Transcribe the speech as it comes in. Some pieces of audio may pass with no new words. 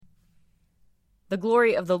The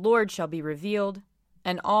glory of the Lord shall be revealed,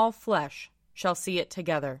 and all flesh shall see it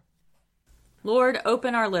together. Lord,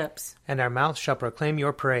 open our lips, and our mouth shall proclaim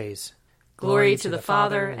your praise. Glory to the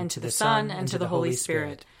Father, and to the Son, and to the Holy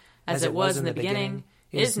Spirit, as it was in the beginning,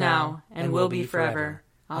 is now, and will be forever.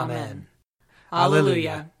 Amen.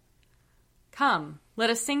 Alleluia. Come, let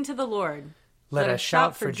us sing to the Lord. Let us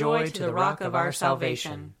shout for joy to the rock of our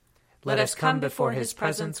salvation. Let us come before his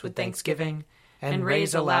presence with thanksgiving, and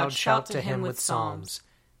raise a loud shout to him with psalms.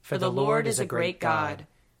 For the Lord is a great God,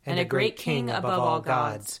 and a great King above all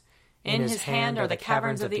gods. In his hand are the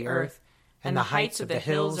caverns of the earth, and the heights of the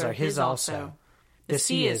hills are his also. The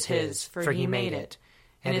sea is his, for he made it,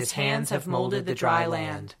 and his hands have molded the dry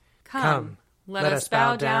land. Come, let us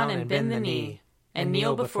bow down and bend the knee, and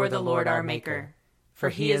kneel before the Lord our Maker. For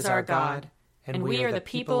he is our God, and we are the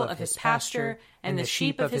people of his pasture and the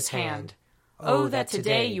sheep of his hand. Oh, that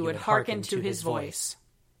today you would hearken to his voice.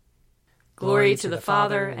 Glory to the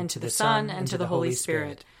Father, and to the Son, and to the Holy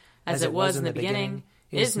Spirit, as it was in the beginning,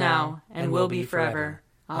 is now, and will be forever.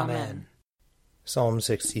 Amen. Psalm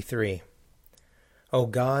 63. O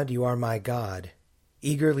God, you are my God.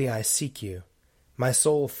 Eagerly I seek you. My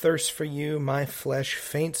soul thirsts for you, my flesh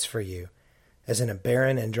faints for you, as in a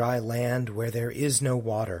barren and dry land where there is no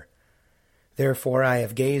water. Therefore I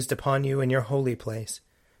have gazed upon you in your holy place,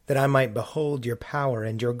 that I might behold your power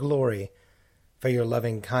and your glory. For your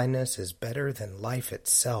loving kindness is better than life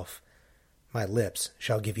itself. My lips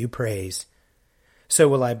shall give you praise. So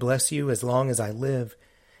will I bless you as long as I live,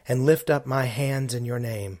 and lift up my hands in your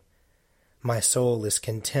name. My soul is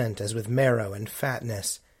content as with marrow and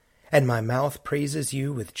fatness, and my mouth praises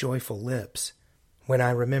you with joyful lips. When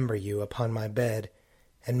I remember you upon my bed,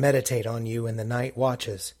 and meditate on you in the night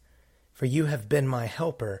watches. For you have been my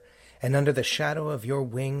helper, and under the shadow of your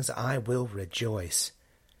wings I will rejoice.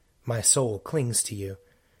 My soul clings to you.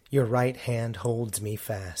 Your right hand holds me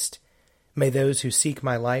fast. May those who seek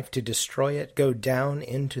my life to destroy it go down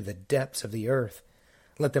into the depths of the earth.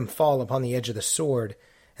 Let them fall upon the edge of the sword,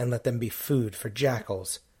 and let them be food for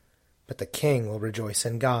jackals. But the king will rejoice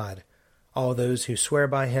in God. All those who swear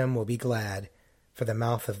by him will be glad, for the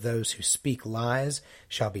mouth of those who speak lies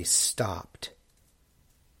shall be stopped.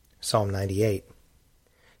 Psalm 98.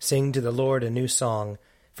 Sing to the Lord a new song,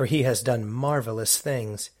 for he has done marvelous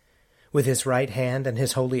things. With his right hand and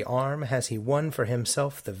his holy arm has he won for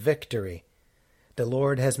himself the victory. The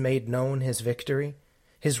Lord has made known his victory.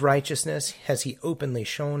 His righteousness has he openly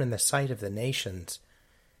shown in the sight of the nations.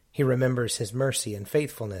 He remembers his mercy and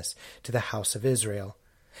faithfulness to the house of Israel.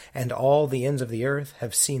 And all the ends of the earth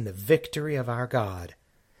have seen the victory of our God.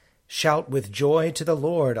 Shout with joy to the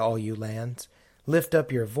Lord, all you lands. Lift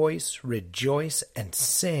up your voice, rejoice, and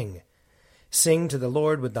sing. Sing to the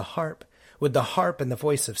Lord with the harp and the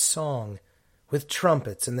voice of song, with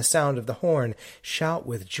trumpets and the sound of the horn. Shout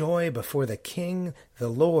with joy before the King, the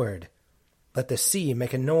Lord. Let the sea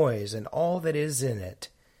make a noise, and all that is in it,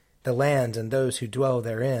 the land and those who dwell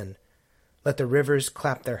therein. Let the rivers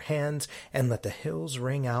clap their hands, and let the hills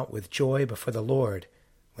ring out with joy before the Lord,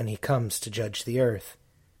 when he comes to judge the earth.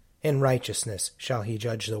 In righteousness shall he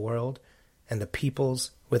judge the world, and the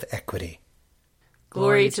peoples with equity.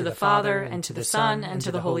 Glory to the Father, and to the Son, and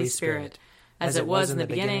to the Holy Spirit, as it was in the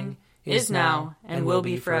beginning, is now, and will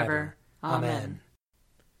be forever. Amen.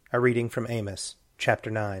 A reading from Amos,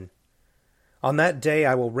 chapter 9. On that day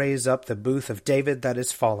I will raise up the booth of David that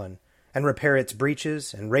is fallen, and repair its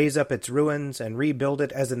breaches, and raise up its ruins, and rebuild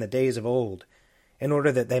it as in the days of old, in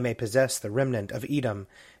order that they may possess the remnant of Edom,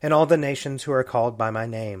 and all the nations who are called by my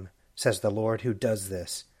name, says the Lord who does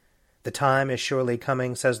this. The time is surely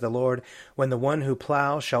coming, says the Lord, when the one who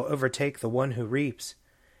plows shall overtake the one who reaps,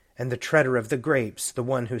 and the treader of the grapes the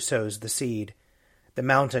one who sows the seed. The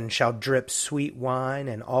mountain shall drip sweet wine,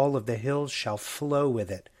 and all of the hills shall flow with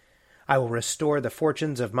it. I will restore the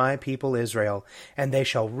fortunes of my people Israel, and they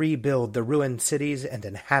shall rebuild the ruined cities and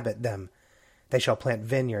inhabit them. They shall plant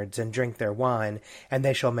vineyards and drink their wine, and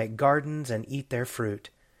they shall make gardens and eat their fruit.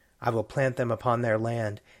 I will plant them upon their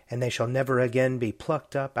land, and they shall never again be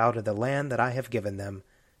plucked up out of the land that I have given them,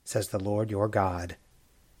 says the Lord your God.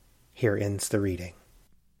 Here ends the reading.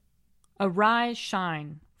 Arise,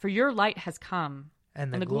 shine, for your light has come,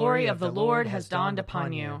 and the glory of the Lord has dawned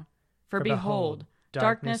upon you. For behold,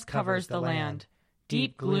 darkness covers the land,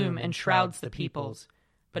 deep gloom enshrouds the peoples.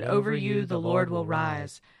 But over you the Lord will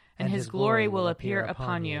rise, and his glory will appear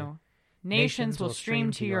upon you. Nations will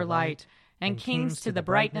stream to your light, and kings to the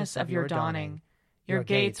brightness of your dawning. Your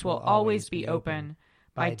gates will always be open.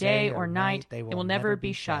 By day or night they will never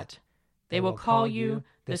be shut. They will call you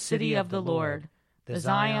the city of the Lord, the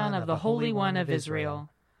Zion of the Holy One of Israel.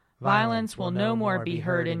 Violence will no more be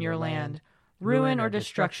heard in your land, ruin or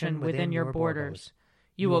destruction within your borders.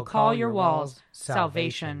 You will call your walls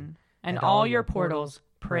salvation, and all your portals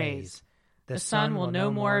praise. The sun will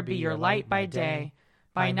no more be your light by day.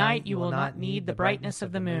 By night you will not need the brightness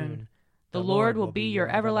of the moon. The Lord will be your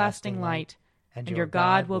everlasting light, and your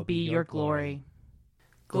God will be your glory.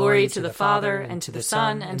 Glory to the Father, and to the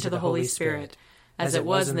Son, and to the Holy Spirit, as it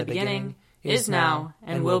was in the beginning, is now,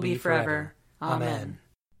 and will be forever. Amen.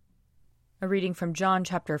 A reading from John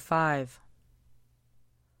chapter 5.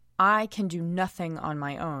 I can do nothing on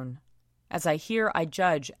my own. As I hear, I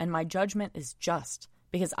judge, and my judgment is just,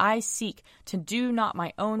 because I seek to do not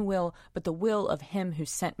my own will, but the will of him who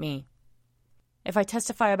sent me. If I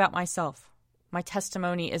testify about myself, my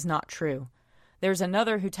testimony is not true. There is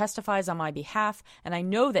another who testifies on my behalf, and I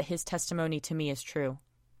know that his testimony to me is true.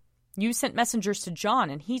 You sent messengers to John,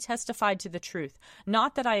 and he testified to the truth.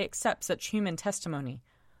 Not that I accept such human testimony,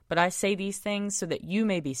 but I say these things so that you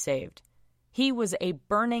may be saved. He was a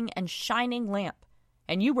burning and shining lamp,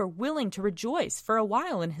 and you were willing to rejoice for a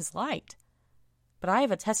while in his light. But I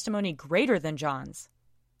have a testimony greater than John's.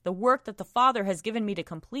 The work that the Father has given me to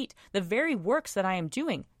complete, the very works that I am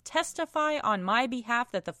doing, testify on my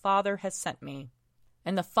behalf that the Father has sent me.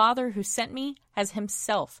 And the Father who sent me has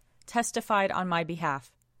himself testified on my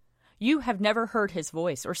behalf. You have never heard his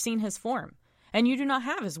voice or seen his form, and you do not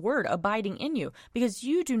have his word abiding in you, because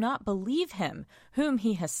you do not believe him whom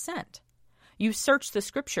he has sent. You search the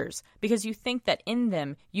Scriptures, because you think that in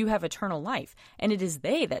them you have eternal life, and it is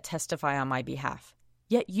they that testify on my behalf.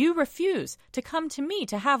 Yet you refuse to come to me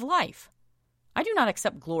to have life. I do not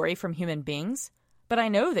accept glory from human beings, but I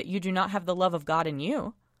know that you do not have the love of God in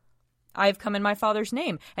you. I have come in my Father's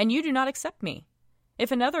name, and you do not accept me.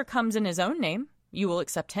 If another comes in his own name, you will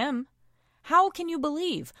accept him. How can you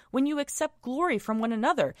believe when you accept glory from one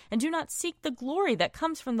another, and do not seek the glory that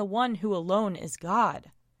comes from the one who alone is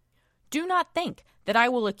God? Do not think that I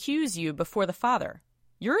will accuse you before the Father.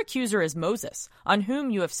 Your accuser is Moses, on whom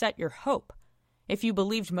you have set your hope. If you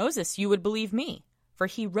believed Moses, you would believe me, for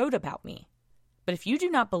he wrote about me. But if you do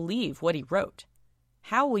not believe what he wrote,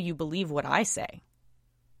 how will you believe what I say?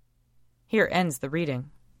 Here ends the reading.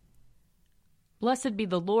 Blessed be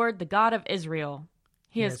the Lord, the God of Israel.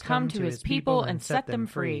 He has come to his people and set them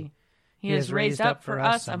free. He has raised up for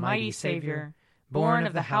us a mighty Savior, born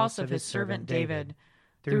of the house of his servant David.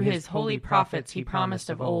 Through his holy prophets he promised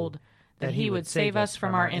of old that he would save us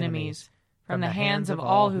from our enemies, from the hands of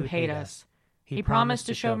all who hate us. He promised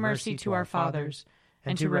to show mercy to our fathers,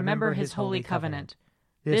 and to remember his holy covenant.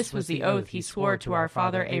 This was the oath he swore to our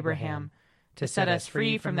father Abraham, to set us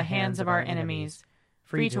free from the hands of our enemies,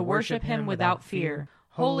 free to worship him without fear,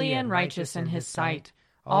 holy and righteous in his sight,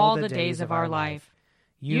 all the days of our life.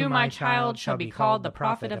 You, my child, shall be called the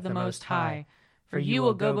prophet of the Most High, for you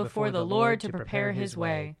will go before the Lord to prepare his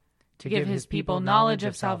way, to give his people knowledge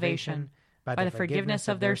of salvation by the forgiveness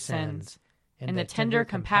of their sins. In the tender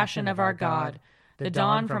compassion of our God, the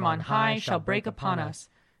dawn from on high shall break upon us,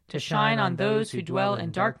 to shine on those who dwell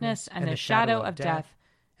in darkness and the shadow of death,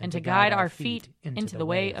 and to guide our feet into the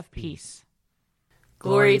way of peace.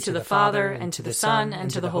 Glory to the Father, and to the Son,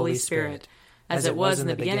 and to the Holy Spirit, as it was in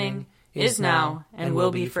the beginning, is now, and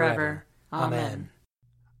will be forever. Amen.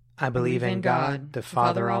 I believe in God, the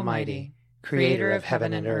Father Almighty, creator of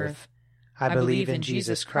heaven and earth. I believe in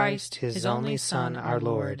Jesus Christ, his only Son, our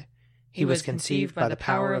Lord. He was conceived by the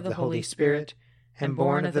power of the Holy Spirit, and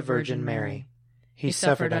born of the Virgin Mary. He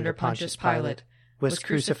suffered under Pontius Pilate, was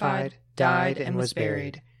crucified, died, and was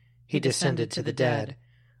buried. He descended to the dead.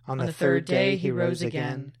 On the third day he rose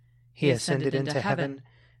again. He ascended into heaven,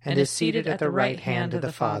 and is seated at the right hand of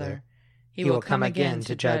the Father. He will come again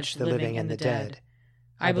to judge the living and the dead.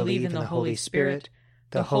 I believe in the Holy Spirit,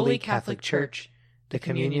 the Holy Catholic Church, the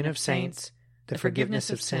communion of saints, the forgiveness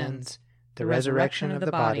of sins, the resurrection of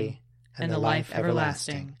the body, and the life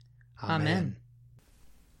everlasting. Amen.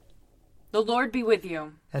 The Lord be with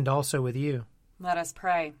you. And also with you. Let us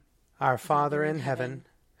pray. Our Father in heaven,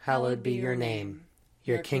 hallowed be your name.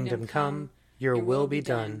 Your kingdom come, your will be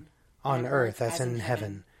done, on earth as in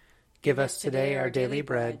heaven. Give us today our daily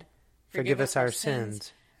bread. Forgive us our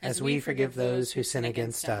sins, as we forgive those who sin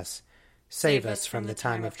against us. Save us from the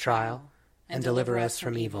time of trial, and deliver us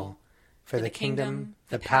from evil. For the kingdom,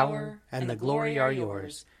 the power, and the glory are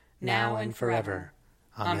yours, now and forever.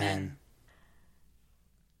 Amen.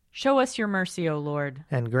 Show us your mercy, O Lord.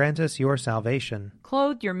 And grant us your salvation.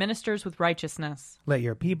 Clothe your ministers with righteousness. Let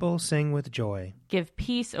your people sing with joy. Give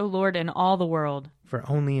peace, O Lord, in all the world. For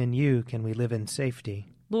only in you can we live in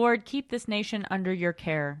safety. Lord, keep this nation under your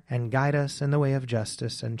care. And guide us in the way of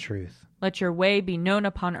justice and truth. Let your way be known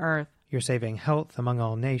upon earth. Your saving health among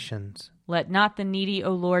all nations. Let not the needy,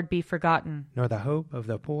 O Lord, be forgotten, nor the hope of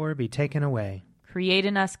the poor be taken away. Create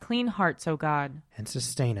in us clean hearts, O God, and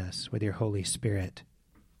sustain us with your Holy Spirit.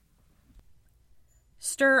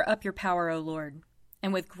 Stir up your power, O Lord,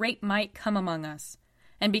 and with great might come among us.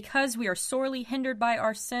 And because we are sorely hindered by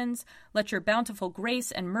our sins, let your bountiful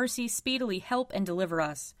grace and mercy speedily help and deliver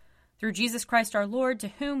us. Through Jesus Christ our Lord, to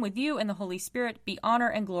whom with you and the Holy Spirit be honor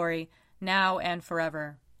and glory, now and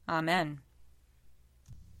forever. Amen.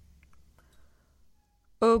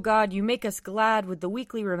 O God, you make us glad with the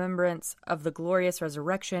weekly remembrance of the glorious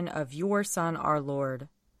resurrection of your Son, our Lord.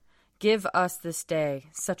 Give us this day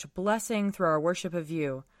such blessing through our worship of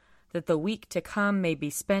you, that the week to come may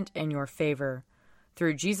be spent in your favor.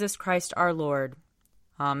 Through Jesus Christ our Lord.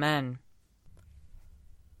 Amen.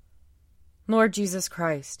 Lord Jesus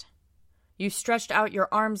Christ, you stretched out your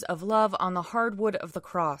arms of love on the hard wood of the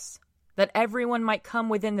cross, that everyone might come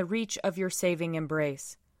within the reach of your saving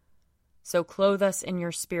embrace. So clothe us in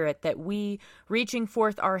your Spirit, that we, reaching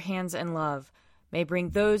forth our hands in love, may bring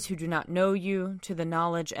those who do not know you to the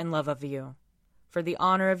knowledge and love of you. For the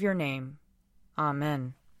honor of your name.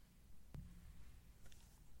 Amen.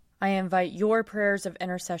 I invite your prayers of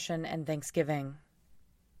intercession and thanksgiving.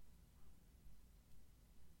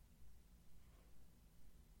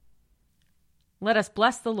 Let us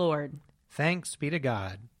bless the Lord. Thanks be to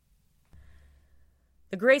God.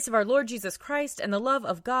 The grace of our Lord Jesus Christ and the love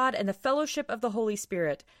of God and the fellowship of the Holy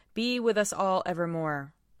Spirit be with us all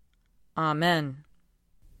evermore. Amen.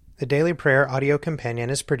 The Daily Prayer audio companion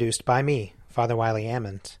is produced by me, Father Wiley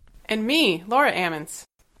Ammons. And me, Laura Ammons.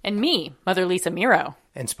 And me, Mother Lisa Meirow.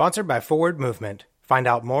 And sponsored by Forward Movement. Find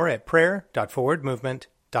out more at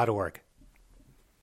prayer.forwardmovement.org.